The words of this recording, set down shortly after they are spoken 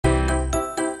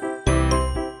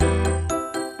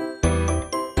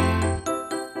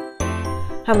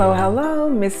Hello, hello,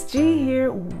 Miss G here.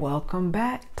 Welcome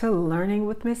back to Learning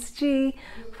with Miss G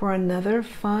for another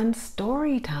fun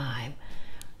story time.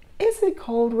 Is it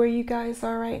cold where you guys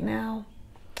are right now?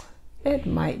 It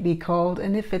might be cold,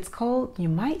 and if it's cold, you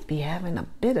might be having a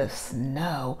bit of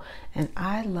snow. And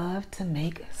I love to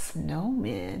make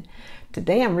snowmen.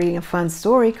 Today I'm reading a fun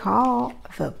story called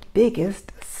The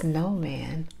Biggest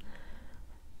Snowman.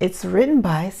 It's written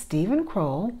by Stephen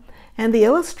Kroll, and the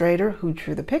illustrator who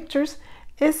drew the pictures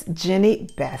is Jenny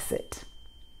Bassett.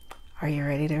 Are you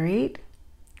ready to read?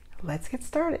 Let's get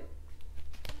started.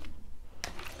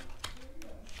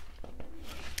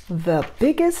 The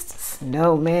Biggest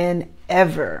Snowman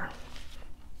Ever.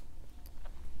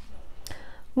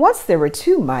 Once there were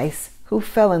two mice who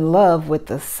fell in love with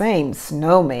the same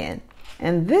snowman,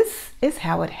 and this is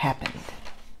how it happened.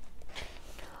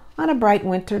 On a bright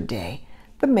winter day,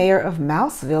 the mayor of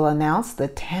Mouseville announced the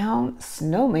town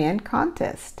snowman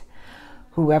contest.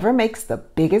 Whoever makes the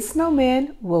biggest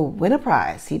snowman will win a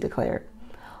prize, he declared.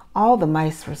 All the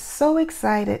mice were so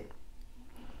excited.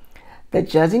 The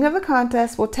judging of the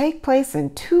contest will take place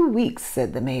in 2 weeks,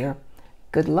 said the mayor.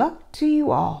 Good luck to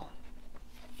you all.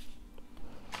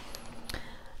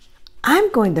 I'm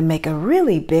going to make a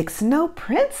really big snow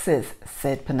princess,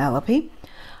 said Penelope.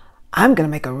 I'm going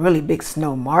to make a really big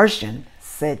snow Martian,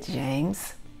 said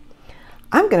James.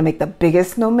 I'm going to make the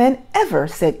biggest snowman ever,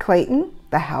 said Clayton,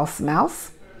 the house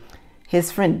mouse. His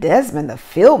friend Desmond, the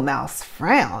field mouse,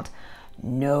 frowned.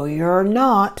 No, you're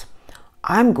not.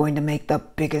 I'm going to make the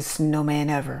biggest snowman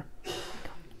ever.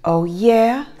 Oh,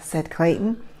 yeah, said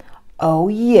Clayton. Oh,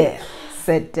 yeah,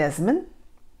 said Desmond.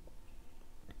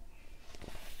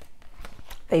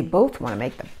 They both want to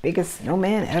make the biggest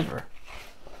snowman ever.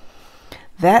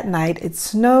 That night it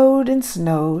snowed and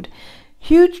snowed.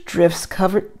 Huge drifts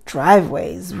covered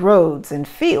driveways, roads, and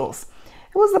fields.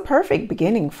 It was the perfect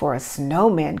beginning for a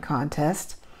snowman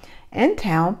contest. In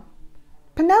town,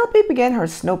 Penelope began her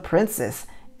snow princess,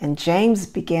 and James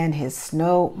began his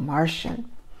snow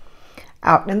Martian.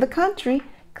 Out in the country,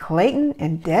 Clayton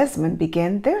and Desmond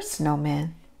began their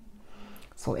snowmen.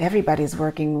 So everybody's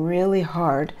working really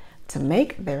hard to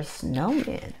make their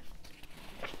snowmen.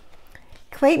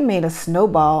 Clayton made a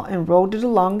snowball and rolled it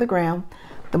along the ground.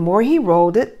 The more he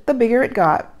rolled it, the bigger it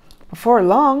got. Before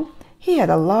long, he had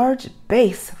a large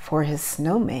base for his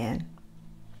snowman.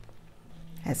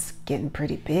 It's getting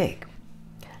pretty big.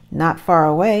 Not far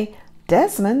away,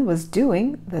 Desmond was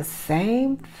doing the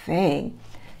same thing.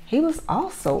 He was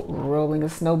also rolling a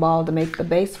snowball to make the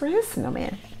base for his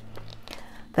snowman.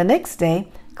 The next day,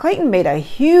 Clayton made a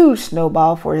huge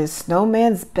snowball for his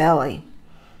snowman's belly.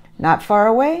 Not far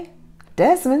away,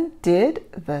 Desmond did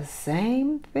the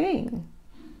same thing.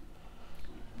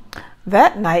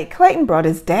 That night, Clayton brought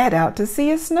his dad out to see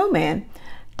his snowman.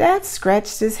 Dad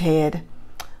scratched his head.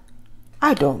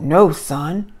 I don't know,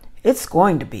 son. It's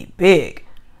going to be big,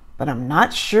 but I'm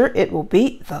not sure it will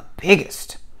be the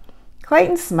biggest.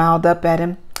 Clayton smiled up at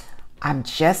him. I'm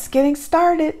just getting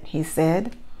started, he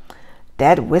said.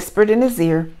 Dad whispered in his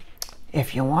ear,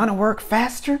 if you want to work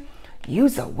faster,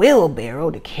 use a wheelbarrow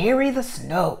to carry the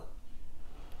snow.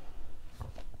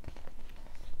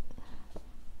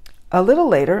 A little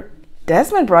later,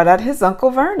 Desmond brought out his Uncle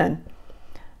Vernon.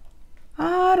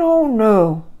 I don't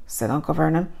know, said Uncle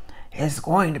Vernon. It's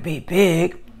going to be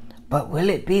big, but will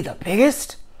it be the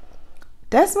biggest?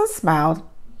 Desmond smiled.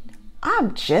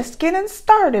 I'm just getting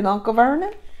started, Uncle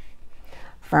Vernon.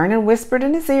 Vernon whispered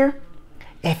in his ear,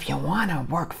 if you want to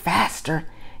work faster,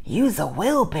 use a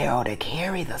wheelbarrow to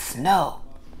carry the snow.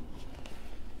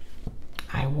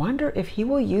 I wonder if he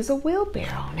will use a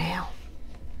wheelbarrow now.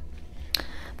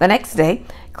 The next day,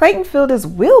 Clayton filled his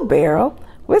wheelbarrow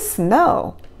with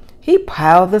snow. He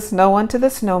piled the snow onto the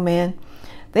snowman.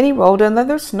 Then he rolled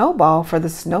another snowball for the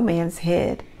snowman's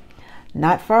head.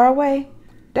 Not far away,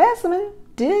 Desmond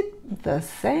did the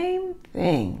same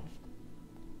thing.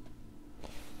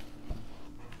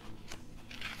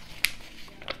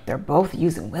 They're both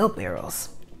using wheelbarrows.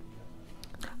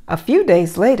 A few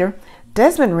days later,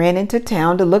 Desmond ran into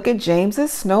town to look at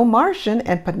James's snow Martian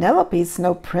and Penelope's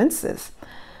snow princess.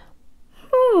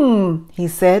 He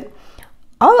said,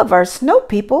 all of our snow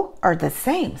people are the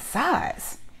same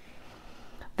size.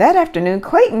 That afternoon,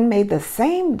 Clayton made the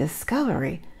same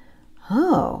discovery.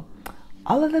 Oh,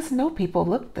 all of the snow people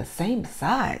look the same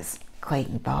size,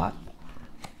 Clayton thought.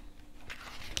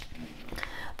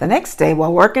 The next day,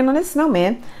 while working on his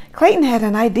snowman, Clayton had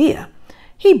an idea.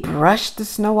 He brushed the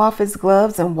snow off his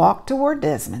gloves and walked toward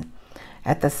Desmond.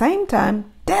 At the same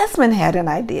time, Desmond had an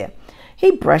idea. He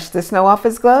brushed the snow off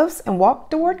his gloves and walked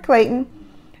toward Clayton.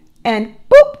 And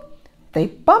boop! They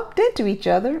bumped into each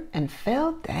other and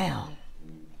fell down.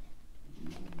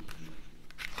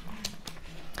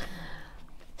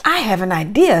 I have an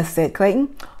idea, said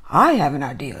Clayton. I have an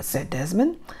idea, said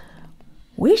Desmond.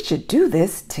 We should do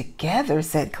this together,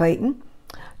 said Clayton.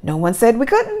 No one said we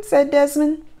couldn't, said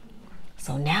Desmond.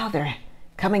 So now they're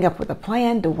coming up with a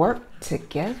plan to work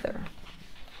together.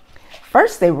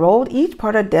 First, they rolled each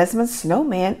part of Desmond's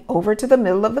snowman over to the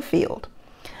middle of the field.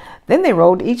 Then they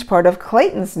rolled each part of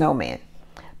Clayton's snowman.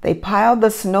 They piled the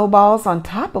snowballs on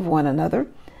top of one another.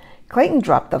 Clayton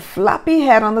dropped the floppy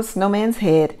hat on the snowman's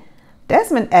head.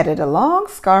 Desmond added a long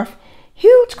scarf,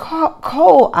 huge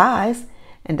coal eyes,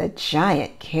 and a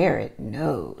giant carrot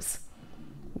nose.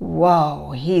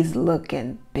 Whoa, he's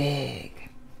looking big.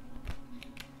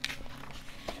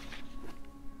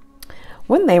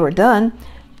 When they were done,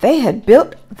 they had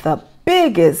built the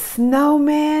biggest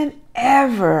snowman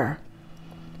ever.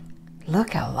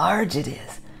 Look how large it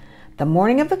is. The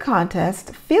morning of the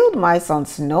contest, field mice on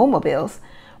snowmobiles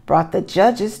brought the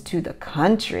judges to the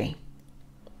country.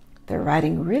 They're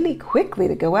riding really quickly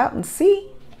to go out and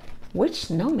see which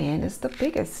snowman is the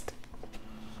biggest.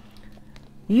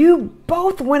 You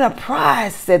both win a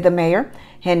prize, said the mayor,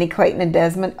 handing Clayton and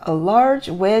Desmond a large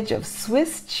wedge of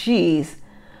Swiss cheese.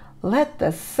 Let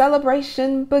the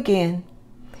celebration begin.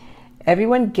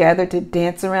 Everyone gathered to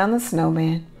dance around the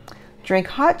snowman, drink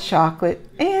hot chocolate,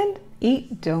 and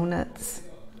eat donuts.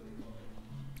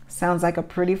 Sounds like a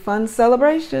pretty fun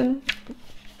celebration.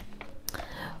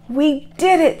 We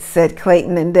did it, said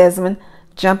Clayton and Desmond,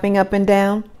 jumping up and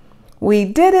down. We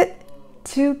did it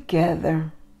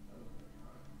together.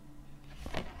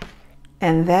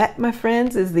 And that, my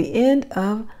friends, is the end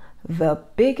of The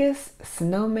Biggest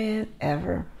Snowman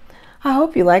Ever. I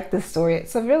hope you like this story.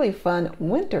 It's a really fun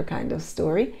winter kind of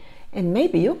story, and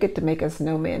maybe you'll get to make a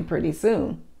snowman pretty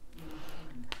soon.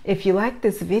 If you like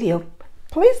this video,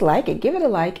 please like it, give it a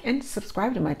like, and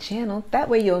subscribe to my channel. That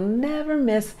way you'll never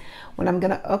miss when I'm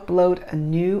going to upload a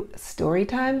new story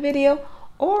time video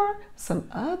or some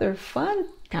other fun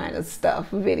kind of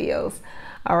stuff videos.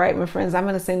 All right, my friends, I'm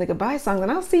going to sing the goodbye song,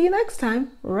 and I'll see you next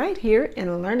time right here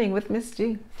in Learning with Miss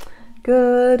G.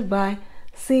 Goodbye.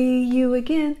 See you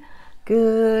again.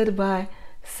 Goodbye.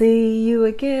 See you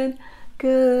again.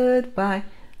 Goodbye.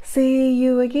 See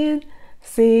you again.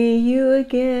 See you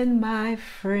again, my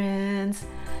friends.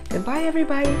 Goodbye,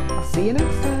 everybody. I'll see you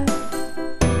next time.